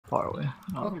far away.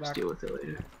 I'll Welcome just back. deal with it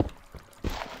later.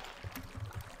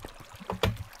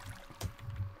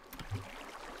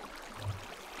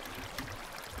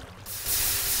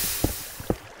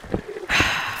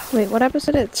 Wait, what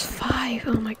episode? It's 5.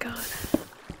 Oh my god.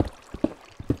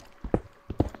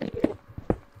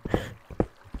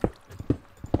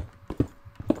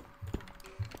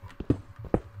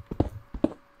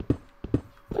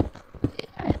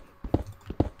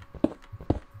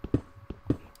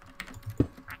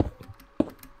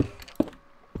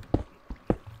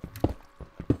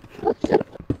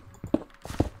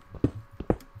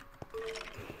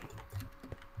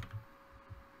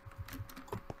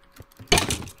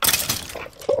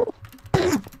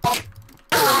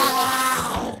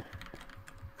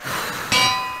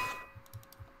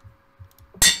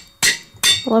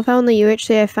 I love how in the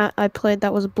UHC I played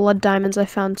that was Blood Diamonds. I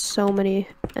found so many,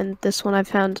 and this one I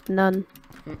found none.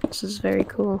 This is very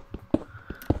cool.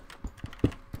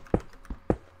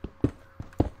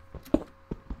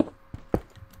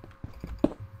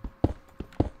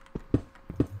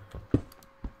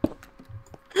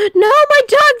 No, my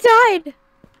dog died!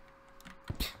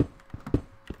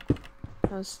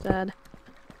 I was sad.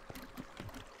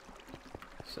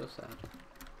 So sad.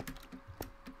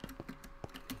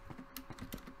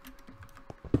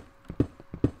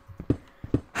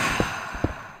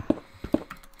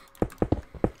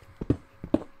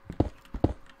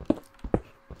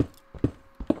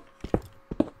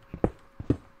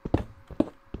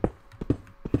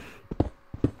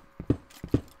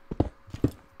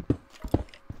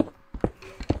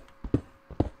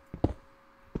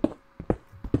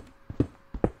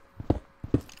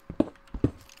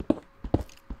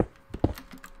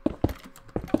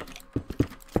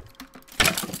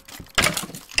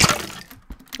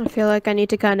 I feel like I need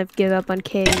to kind of give up on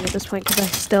caving at this point because I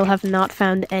still have not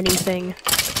found anything.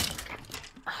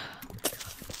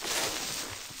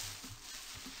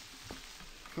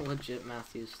 Legit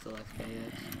Matthews still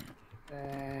FKX.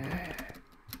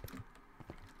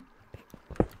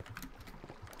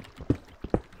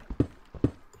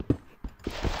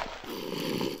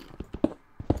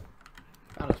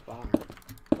 Found a spawner.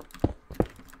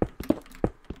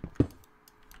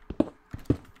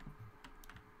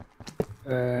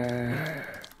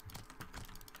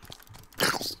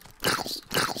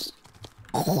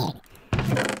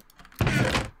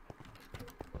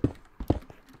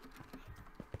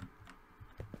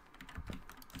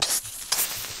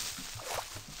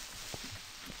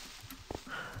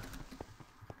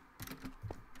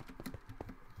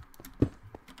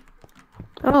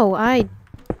 Oh, I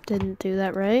didn't do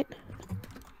that right.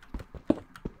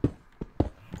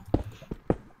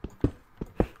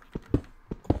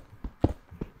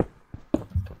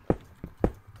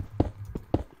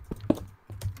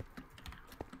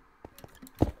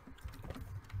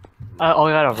 Oh,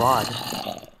 I got a rod.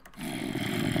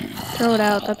 Throw it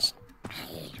out, that's...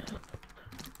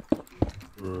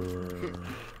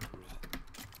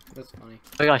 That's funny.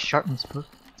 I got a sharpness book.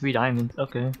 3 diamonds.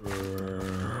 Okay.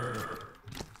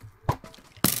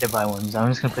 Yeah, buy ones. I'm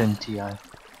just gonna put in TI.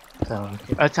 So,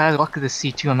 okay. I had luck of the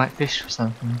C2. I might fish for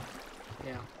something.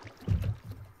 Yeah.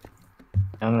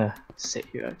 I'm gonna sit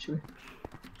here actually.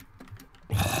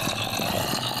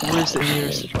 Where's the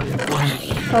nearest?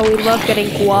 Oh, we love getting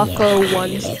guaco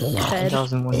ones fed.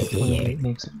 1,128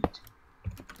 makes it.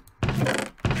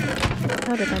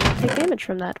 How did I not take damage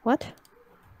from that? What?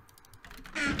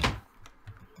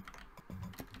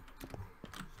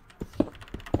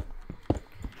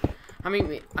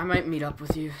 I might meet up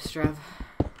with you, Strav.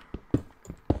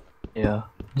 Yeah.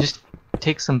 Just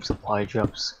take some supply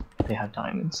drops. They have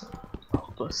diamonds.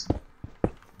 Help us.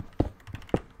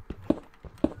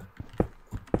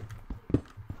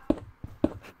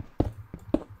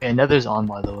 And Nether's on,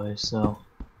 by the way, so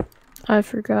I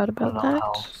forgot I don't about know that.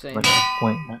 how Same. much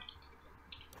point in that.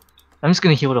 I'm just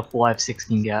gonna heal the full. I have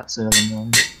 16 gaps, so it doesn't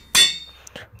matter.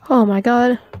 Oh my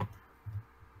god.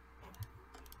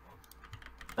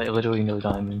 Like literally no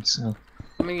diamonds. So.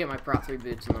 I'm gonna get my Prot 3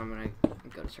 boots and then I'm gonna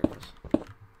go to surface.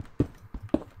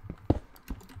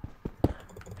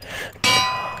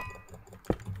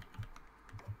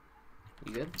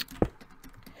 You good?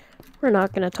 We're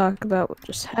not gonna talk about what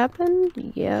just happened.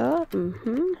 Yeah,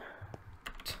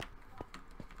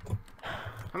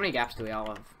 How many gaps do we all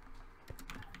have?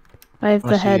 I have the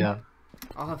Unless you head. have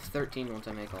I'll have 13 once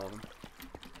I make all of them.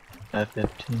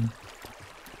 15.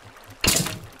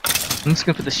 I'm just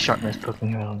gonna put the sharpness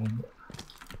poking around.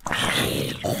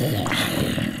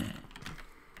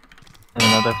 And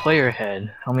another player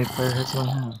head. How many player heads do I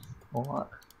have? A lot.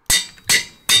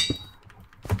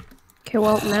 Okay,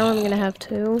 well, now I'm gonna have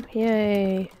 2.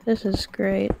 Yay. This is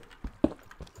great.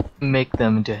 make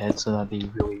them into heads so that'd be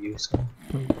really useful.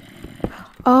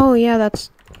 Oh yeah, that's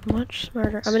much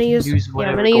smarter. I'm gonna use yeah, I'm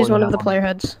whatever gonna use gold one you of the have on player it.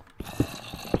 heads.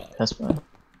 That's fine.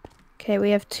 Okay, we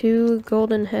have 2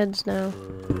 golden heads now.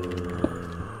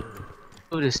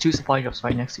 Oh, there's 2 supply drops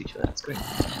right next to each other. That's great.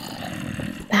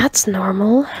 That's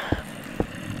normal.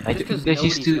 I Just 'cause there's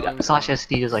used nobody's to going slash for it.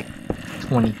 SD is like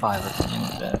 25 or something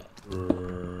like that.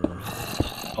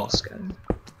 All scattered.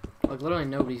 Like literally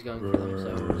nobody's going for them,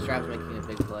 so Strap's making a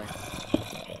big play.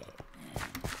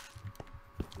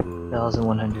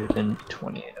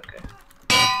 1,128. Okay.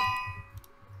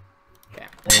 Okay.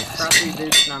 Thanks. Cross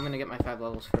boost, now I'm gonna get my 5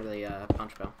 levels for the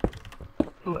punch bell.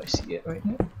 Oh, I see it right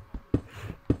now.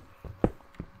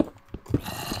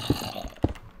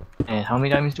 And how many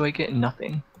diamonds do I get?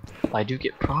 Nothing. But I do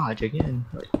get proj again,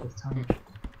 like this time.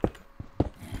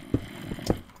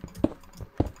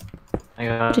 I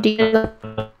got. Did you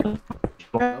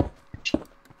Oh.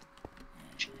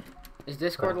 Is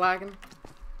Discord lagging?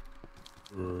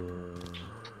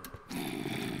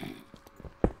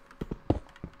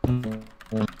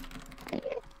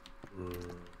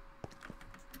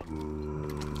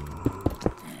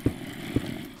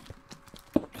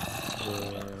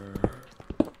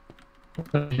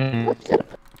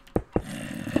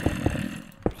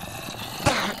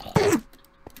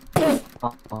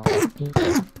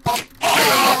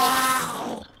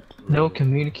 No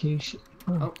communication.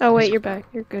 Oh wait, you're back.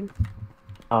 You're good.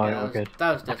 Oh, Yeah, we're good.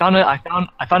 That was I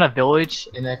Discord. found a village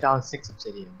and I found 6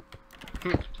 obsidian.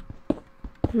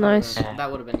 Nice.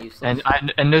 That would have been useless.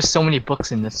 And there's so many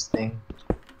books in this thing.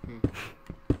 Hmm.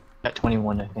 At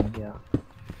 21, I think, yeah.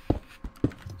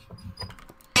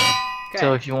 Okay.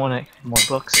 So if you want more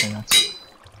books, then that's.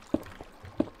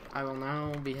 I will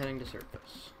now be heading to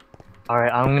surface.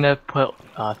 Alright, I'm gonna put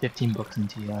 15 books in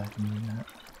TI if you need that.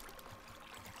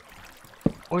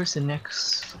 Where's the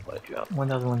next supply drop?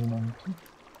 1,192.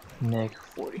 Neg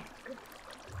 40.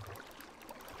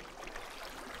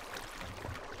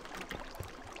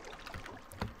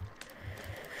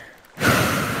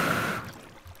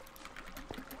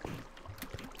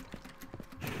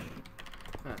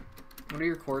 Okay. What are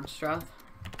your chords, Strath?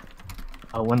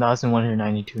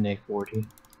 1,192 neg 40.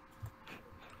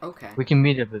 Okay. We can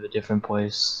meet up at a different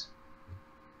place.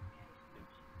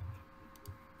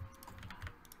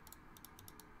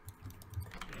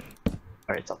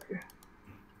 Alright, it's up here.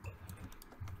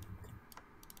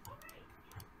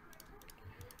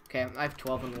 Okay, I have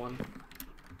 12 and 1.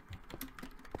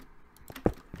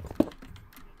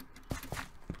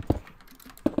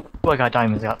 Oh, I got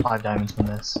diamonds. I got 5 diamonds from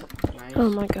this. Nice. Oh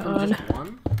my god. Just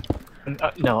 1?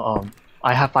 No,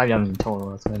 I have 5 diamonds in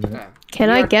total. That's what I did. Okay. Can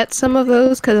I get some of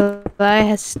those? Cause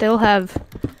still have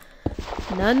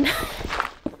none. Maybe.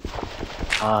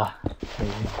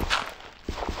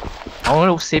 I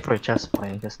want to save for a chest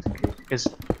plate just in case, because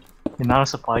the amount of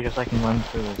supply drops I can run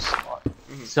through is a lot.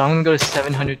 So I'm gonna go to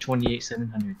 728,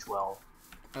 712.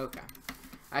 Okay.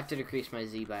 I have to decrease my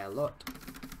Z by a lot.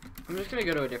 I'm just gonna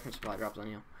go to a different supply drop than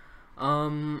you.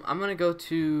 I'm gonna go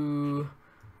to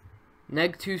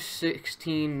neg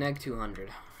 216, neg 200.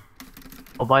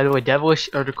 Oh, by the way, Devilish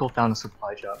Article found a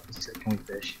supply drop. He said, "Can we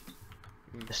fish?"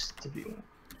 Just to be.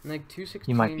 Neg 216.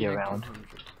 He might be neg around.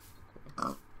 200.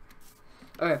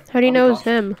 Okay. How do you know it's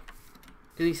him?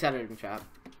 Because he said it in chat.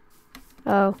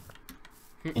 Oh.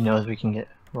 He knows we can get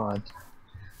rods.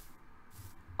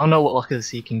 I don't know what Luck of the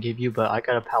Sea can give you, but I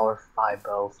got a power 5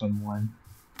 bow from one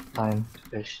time to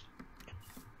fish.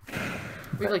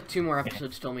 We have like 2 more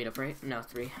episodes till meet up, right? No,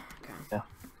 3. Okay. Yeah.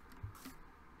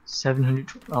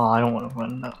 700. Oh, I don't want to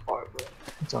run that far, but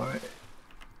it's alright.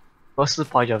 Most of the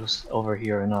supply drops over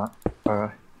here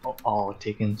are all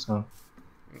taken, so.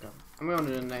 Okay. I'm going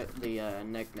to the neg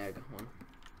one.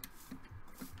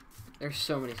 There's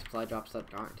so many supply drops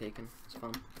that aren't taken. It's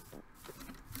fun.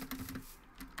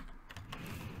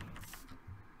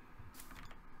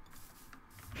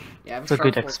 Yeah, I have It's a sharp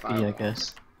good 4 XP, fire I one.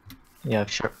 guess. Yeah, I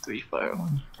have sharp 3 fire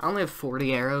one. I only have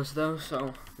 40 arrows though,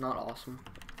 so not awesome.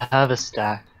 I have a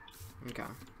stack. Okay.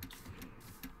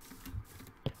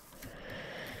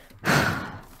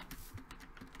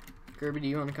 Kirby, do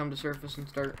you want to come to surface and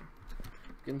start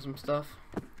getting some stuff?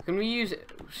 Can we use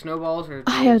snowballs or?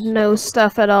 I have no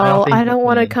stuff at don't all. think I we don't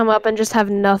want to can. come up and just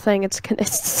have nothing. It's Do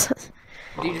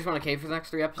you just want to cave for the next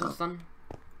 3 episodes then?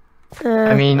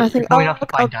 I mean, I you're think probably not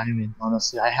gonna find diamonds,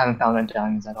 honestly. I haven't found any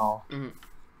diamonds at all.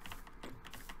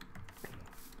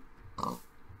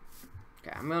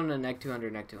 Okay, I'm going to neg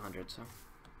 200, neg 200, so.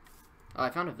 Oh,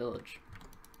 I found a village.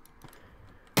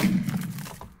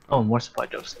 Oh, more supply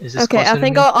drops. Is this Okay, closer I to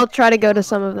think me? I'll try to go to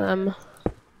some of them.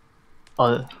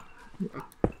 Oh,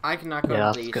 I cannot go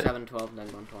Yeah, to that's the good. 712,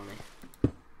 neg 120.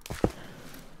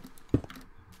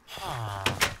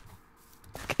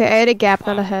 Okay, I had a gap,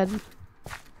 not a head.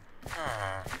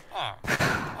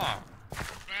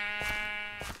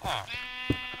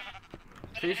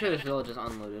 Pretty sure this village is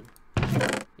unlooted.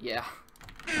 Yeah.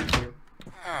 True.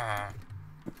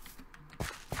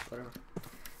 Whatever.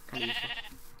 Kinda useful.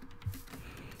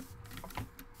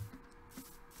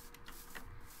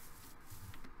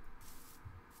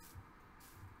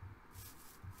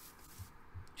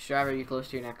 Strive, are you close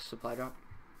to your next supply drop?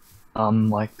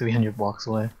 Like 300 blocks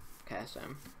away. Okay,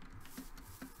 same.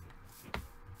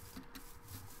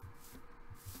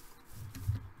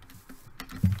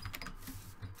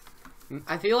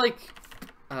 I feel like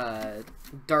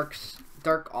Dark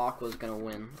Aqua's gonna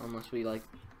win unless we like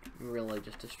really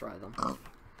just destroy them.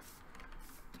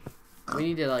 We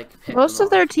need to like pick Most them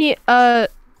of their off. team,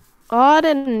 Odd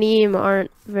and Neem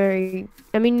aren't very.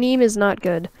 I mean, Neem is not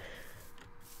good.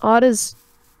 Odd is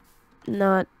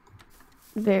not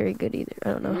very good either. I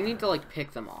don't know. We need to like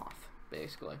pick them off,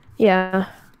 basically. Yeah.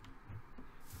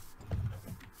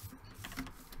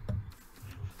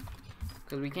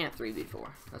 Because we can't 3v4.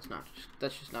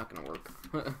 That's just not gonna work.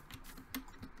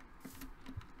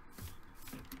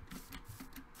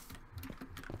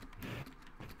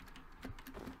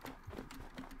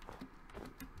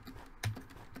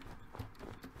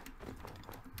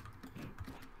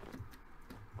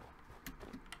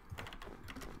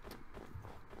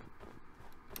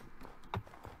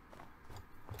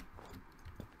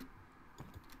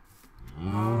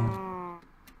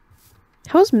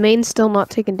 How is Main still not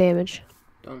taking damage?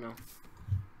 Don't know.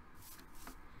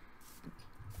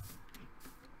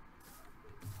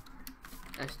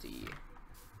 SD.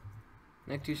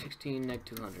 Neg 216, neg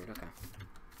 200, okay.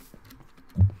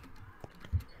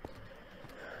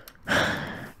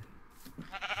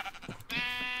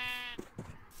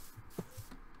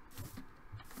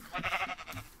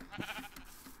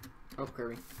 Oh,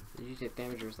 Kirby. Did you take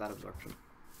damage or was that absorption?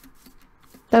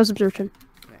 That was absorption.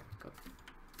 Okay, good.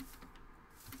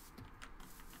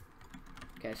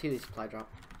 Okay, I see these supply drop.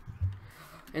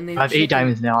 And they I have 8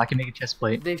 diamonds now. I can make a chest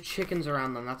plate. They have chickens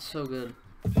around them. That's so good.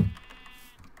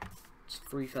 It's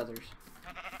free feathers.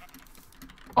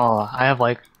 Oh, I have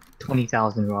like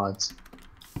 20,000 rods.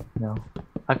 No.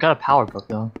 I've got a power book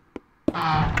though.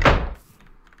 Alright,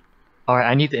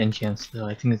 I need the enchants though.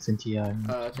 I think it's in TI.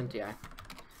 It's in TI.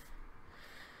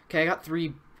 Okay, I got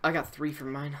three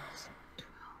from mine.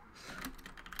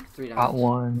 3 Got diamonds.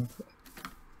 one.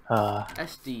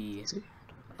 SD.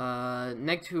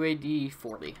 Neg 2 AD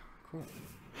 40. Cool.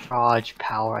 Proj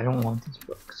power. I don't want these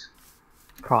books.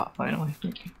 Prot finally.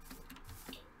 Thank you.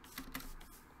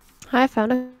 I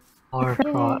found it. Power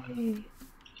prot. Hooray.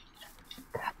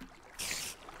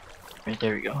 Right,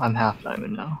 there we go. I'm half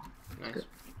diamond now. Nice. Good.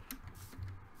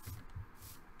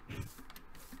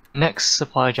 Next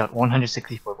supply drop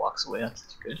 164 blocks away.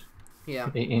 That's good. Yeah.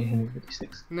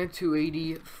 856. Neg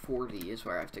 280 40 is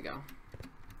where I have to go.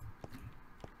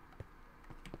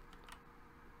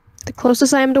 The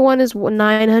closest I am to one is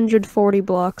 940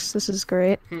 blocks. This is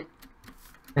great.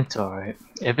 It's alright.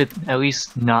 If it's at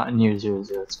least not near 0,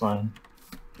 it's fine.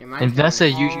 Yeah, mine's And Vanessa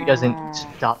getting- usually doesn't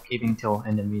stop keeping till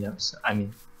end of meetups. I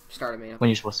mean, Start a meetup. when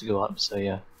you're supposed to go up, so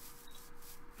yeah.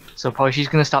 So probably she's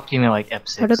gonna stop keeping like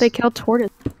F6. How did they kill Tortoise?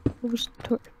 What was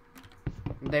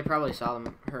They probably saw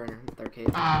her in their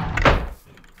cave.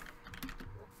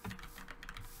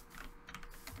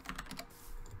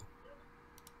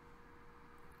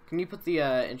 Can you put the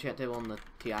enchant table on the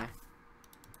TI?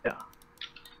 Yeah.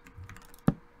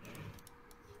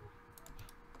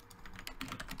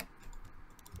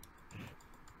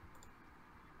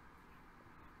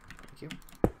 Thank you.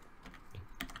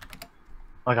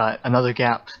 I got another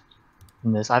gap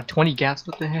in this. I have 20 gaps,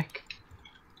 what the heck?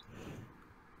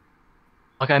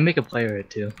 Okay, I make a player it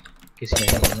too. In case you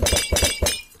guys don't know.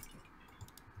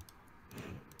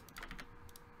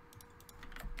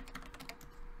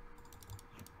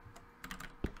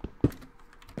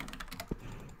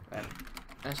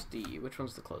 SD, which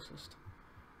one's the closest?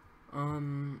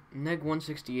 Neg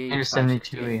 168.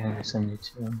 872, 568.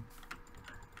 872.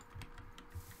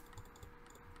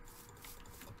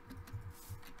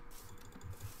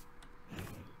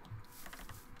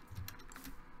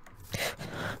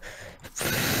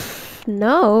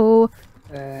 No.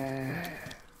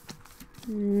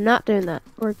 Not doing that.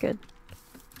 We're good.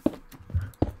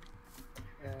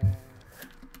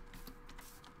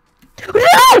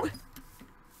 No!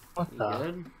 What You the?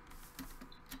 good?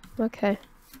 Okay.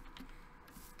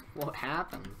 What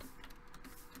happened?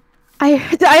 I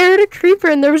heard a creeper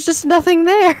and there was just nothing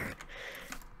there.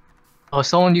 Oh,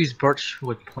 someone used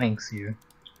birchwood planks here.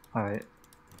 Alright.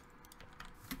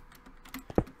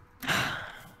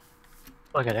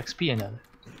 Oh, I got XP another.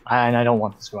 And I don't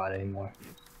want this rod anymore.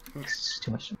 It's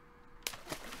too much.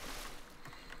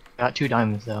 Got 2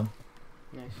 diamonds though.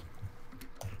 Nice.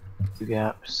 2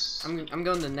 gaps. I'm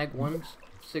going to neg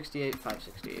 168,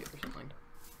 568 or something.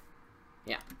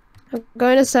 Yeah. I'm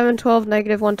going to 712,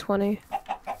 negative 120.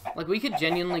 Like, we could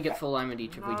genuinely get full alignment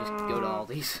each if we just go to all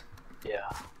these. Yeah.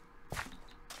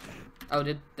 Oh,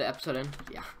 did the episode end?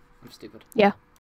 Yeah. I'm stupid. Yeah.